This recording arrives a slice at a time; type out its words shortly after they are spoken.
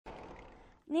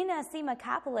Nina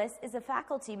Assimakopoulos is a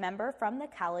faculty member from the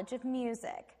College of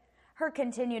Music. Her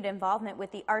continued involvement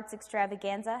with the Arts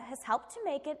Extravaganza has helped to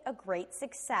make it a great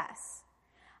success.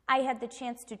 I had the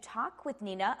chance to talk with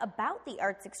Nina about the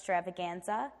Arts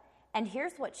Extravaganza, and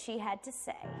here's what she had to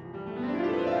say.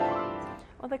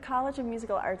 Well, the College of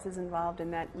Musical Arts is involved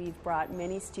in that we've brought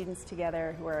many students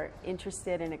together who are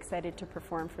interested and excited to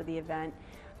perform for the event,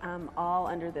 all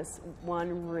under this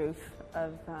one roof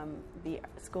of the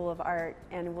School of Art,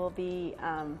 and we'll be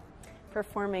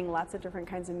performing lots of different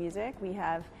kinds of music. We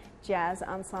have jazz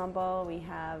ensemble, we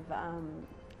have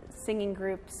singing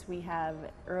groups, we have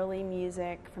early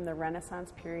music from the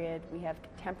Renaissance period, we have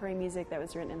contemporary music that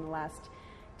was written in the last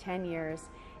 10 years.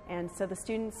 And so the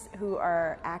students who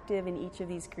are active in each of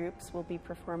these groups will be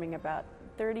performing about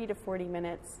 30 to 40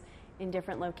 minutes in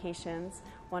different locations,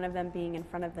 one of them being in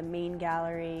front of the main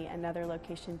gallery, another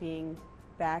location being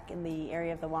back in the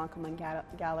area of the Wankelman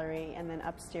Gallery, and then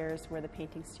upstairs where the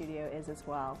painting studio is as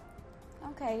well.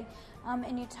 Okay,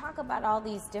 and you talk about all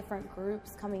these different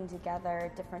groups coming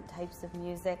together, different types of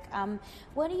music.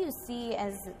 What do you see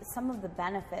as some of the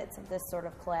benefits of this sort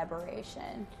of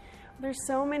collaboration? There's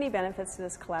so many benefits to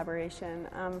this collaboration.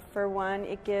 For one,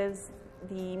 it gives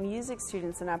the music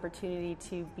students an opportunity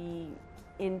to be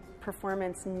in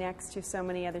performance next to so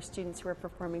many other students who are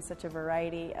performing such a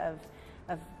variety of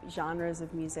genres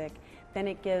of music. Then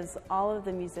it gives all of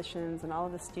the musicians and all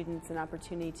of the students an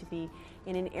opportunity to be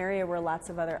in an area where lots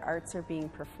of other arts are being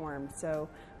performed. So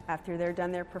after they're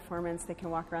done their performance, they can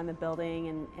walk around the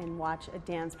building and watch a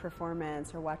dance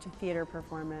performance or watch a theater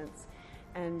performance.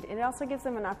 And it also gives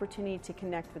them an opportunity to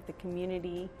connect with the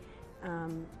community,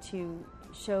 to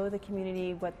show the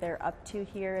community what they're up to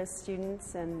here as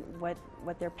students and what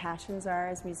their passions are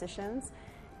as musicians,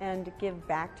 and give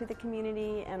back to the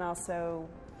community and also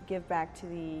give back to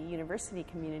the university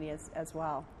community as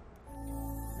well.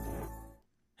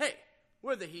 Hey,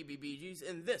 we're the WBGUs,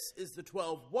 and this is the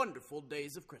 12 Wonderful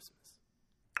Days of Christmas.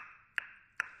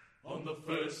 On the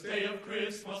first day of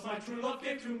Christmas, my true love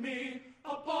gave to me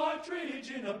a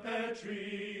partridge in a pear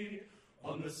tree.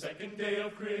 On the second day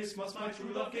of Christmas, my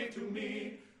true love gave to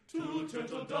me 2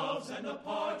 turtle doves and a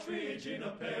partridge in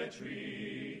a pear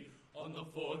tree. On the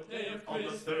fourth day of Christmas, on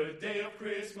the third day of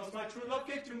Christmas, my true love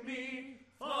gave to me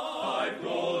 5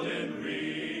 golden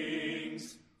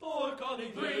rings, 4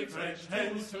 calling 3 French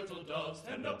hens, 2 turtle doves,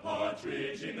 and a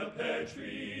partridge in a pear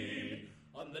tree.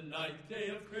 On the 9th day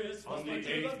of Christmas, on the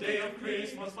 8th day of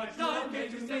Christmas, my true love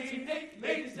gave to me 8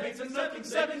 maids of milking,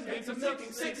 7 maids of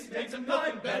milking, 6 maids of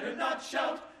milking. Better not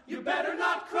shout, you better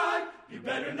not cry, you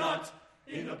better not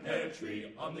in a pear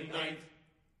tree. On the 9th,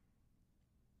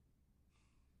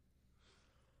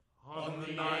 on the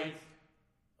 9th,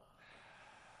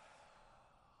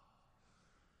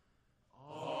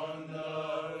 on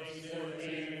the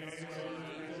 14th,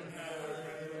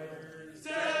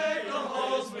 take the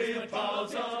halls with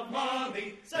boughs of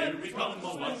money. Here we come, a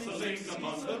whistling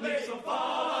among the leaves of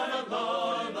fall. La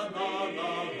la la la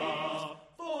la la.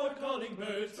 4 calling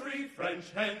birds, 3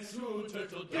 French hens, 2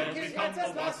 turtle doves. Here we come,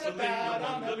 a whistling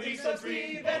among the leaves of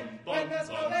tree. Then when the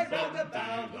snow they round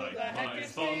about, who the heck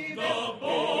is he? The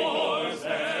boar's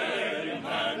head in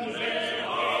hand they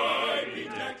are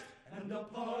bedecked, and a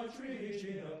partridge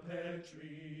in a pear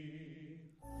tree.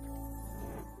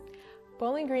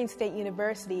 Bowling Green State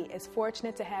University is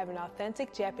fortunate to have an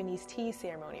authentic Japanese tea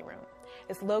ceremony room.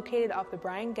 It's located off the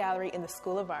Bryan Gallery in the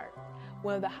School of Art.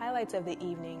 One of the highlights of the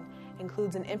evening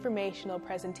includes an informational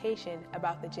presentation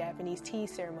about the Japanese tea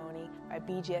ceremony by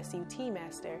BGSU tea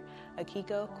master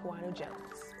Akiko Kawano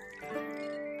Jones.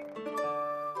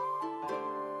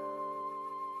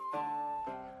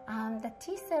 The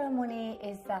tea ceremony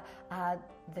is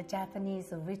the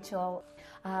Japanese ritual,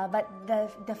 but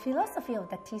the philosophy of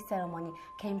the tea ceremony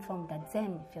came from the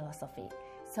Zen philosophy.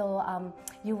 So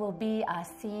you will be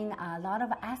seeing a lot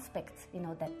of aspects,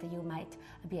 that you might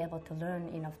be able to learn,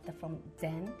 from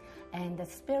Zen, and the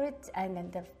spirit and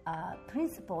then the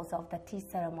principles of the tea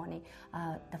ceremony.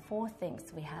 The 4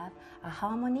 things we have: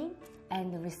 harmony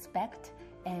and respect,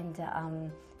 and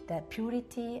the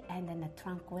purity, and then the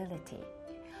tranquility.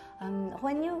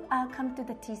 When you come to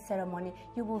the tea ceremony,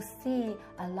 you will see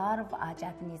a lot of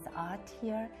Japanese art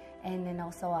here, and then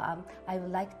also I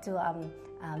would like to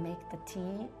make the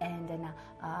tea, and then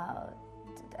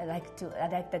I like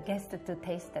the guests to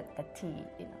taste the tea,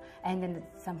 and then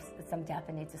some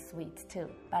Japanese sweets too.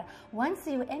 But once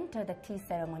you enter the tea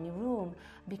ceremony room,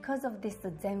 because of this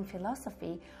Zen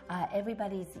philosophy,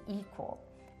 everybody is equal.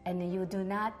 And you do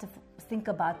not think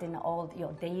about all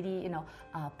your daily,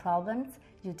 problems.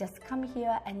 You just come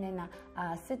here and then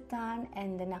sit down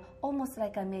and then almost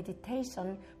like a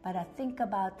meditation, but think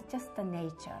about just the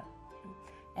nature.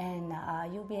 And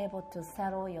you'll be able to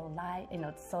settle your life,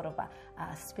 sort of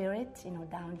a spirit,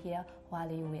 down here while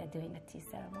you are doing the tea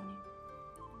ceremony.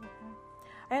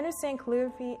 I understand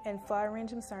calligraphy and flower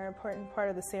arrangements are an important part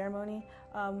of the ceremony.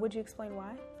 Would you explain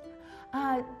why?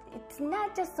 It's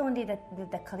not just only the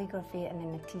calligraphy and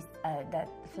then the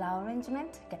flower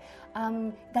arrangement. Okay.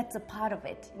 That's a part of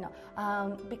it,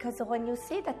 because when you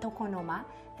see the tokonoma,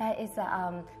 that is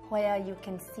where you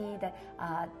can see the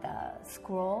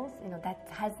scrolls, that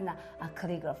has a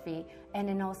calligraphy, and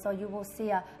then also you will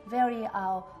see a very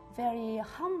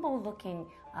humble-looking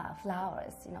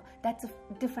flowers. That's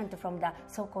different from the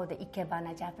so-called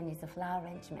ikebana Japanese flower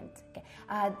arrangement. Okay?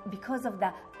 Because of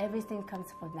everything comes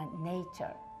from the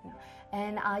nature.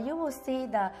 And you will see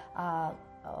the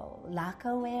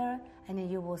lacquerware, and then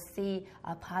you will see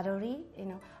pottery.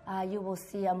 You will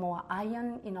see more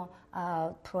iron,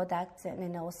 products, and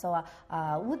then also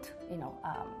wood.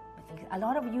 I think a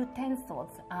lot of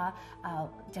utensils are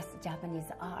just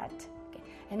Japanese art.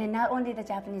 And then not only the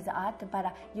Japanese art,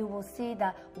 but you will see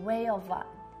the way of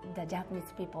the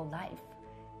Japanese people life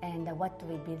and what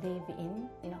we believe in.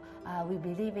 We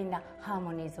believe in the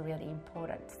harmony is really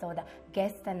important. So the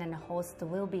guest and then the host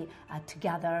will be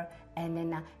together, and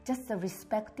then just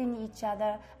respecting each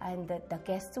other, and the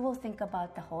guest will think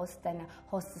about the host, and the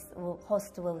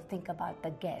host will think about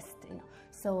the guest.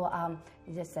 So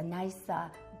it's a nice,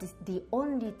 the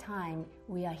only time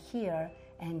we are here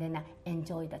and then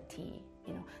enjoy the tea.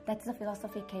 That's the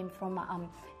philosophy came from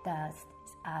the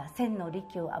Sen no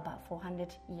Rikyu about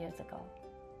 400 years ago.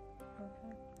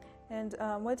 Okay. And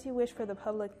what do you wish for the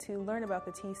public to learn about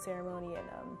the tea ceremony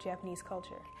and Japanese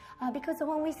culture? Because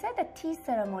when we say the tea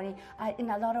ceremony,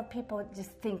 a lot of people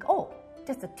just think,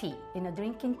 just a tea,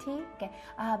 drinking tea. Okay?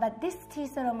 But this tea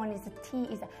ceremony, tea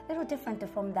is a little different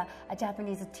from the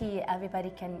Japanese tea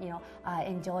everybody can,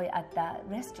 enjoy at the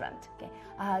restaurant. Okay?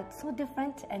 So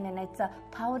different, and then it's a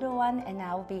powder one, and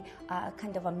I'll be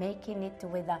kind of making it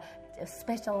with a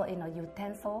special,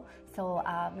 utensil. So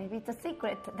maybe it's a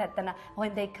secret that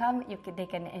when they come, they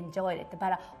can enjoy it.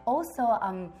 But also,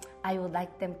 I would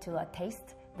like them to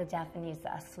taste the Japanese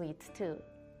sweets too.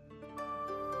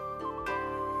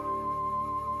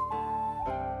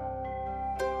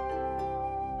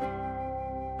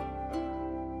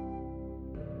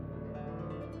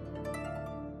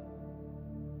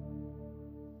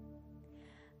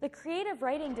 The Creative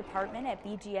Writing Department at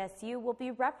BGSU will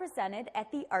be represented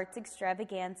at the Arts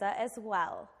Extravaganza as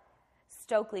well.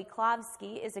 Stokely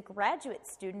Klavsky is a graduate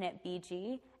student at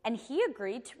BG, and he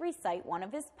agreed to recite one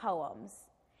of his poems.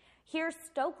 Here's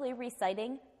Stokely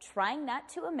reciting Trying Not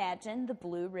to Imagine the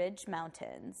Blue Ridge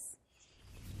Mountains.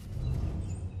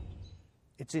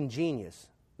 It's ingenious,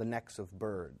 the necks of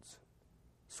birds,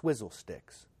 swizzle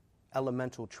sticks,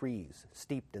 elemental trees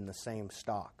steeped in the same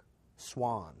stock,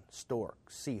 swan, stork,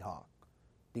 seahawk,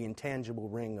 the intangible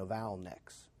ring of owl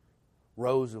necks,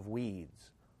 rows of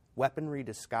weeds, weaponry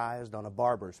disguised on a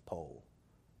barber's pole,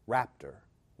 raptor,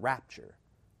 rapture,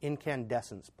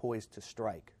 incandescence poised to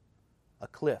strike, a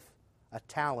cliff, a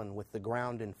talon with the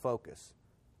ground in focus,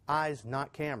 eyes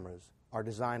not cameras are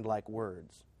designed like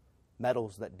words,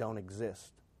 metals that don't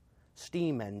exist,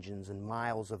 steam engines and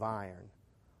miles of iron,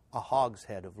 a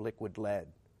hogshead of liquid lead,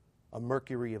 a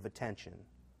mercury of attention.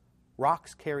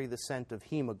 Rocks carry the scent of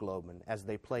hemoglobin as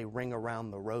they play Ring Around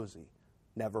the Rosie,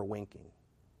 never winking.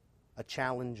 A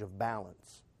challenge of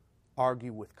balance,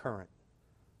 argue with current,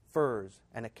 furs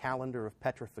and a calendar of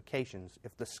petrifications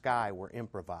if the sky were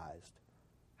improvised.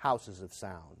 Houses of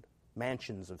sound,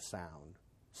 mansions of sound,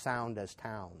 sound as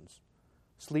towns,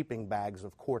 sleeping bags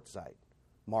of quartzite,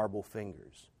 marble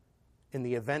fingers. In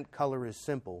the event color is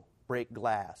simple, break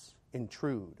glass,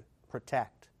 intrude,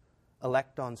 protect,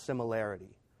 elect on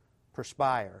similarity,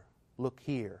 perspire, look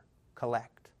here,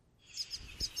 collect.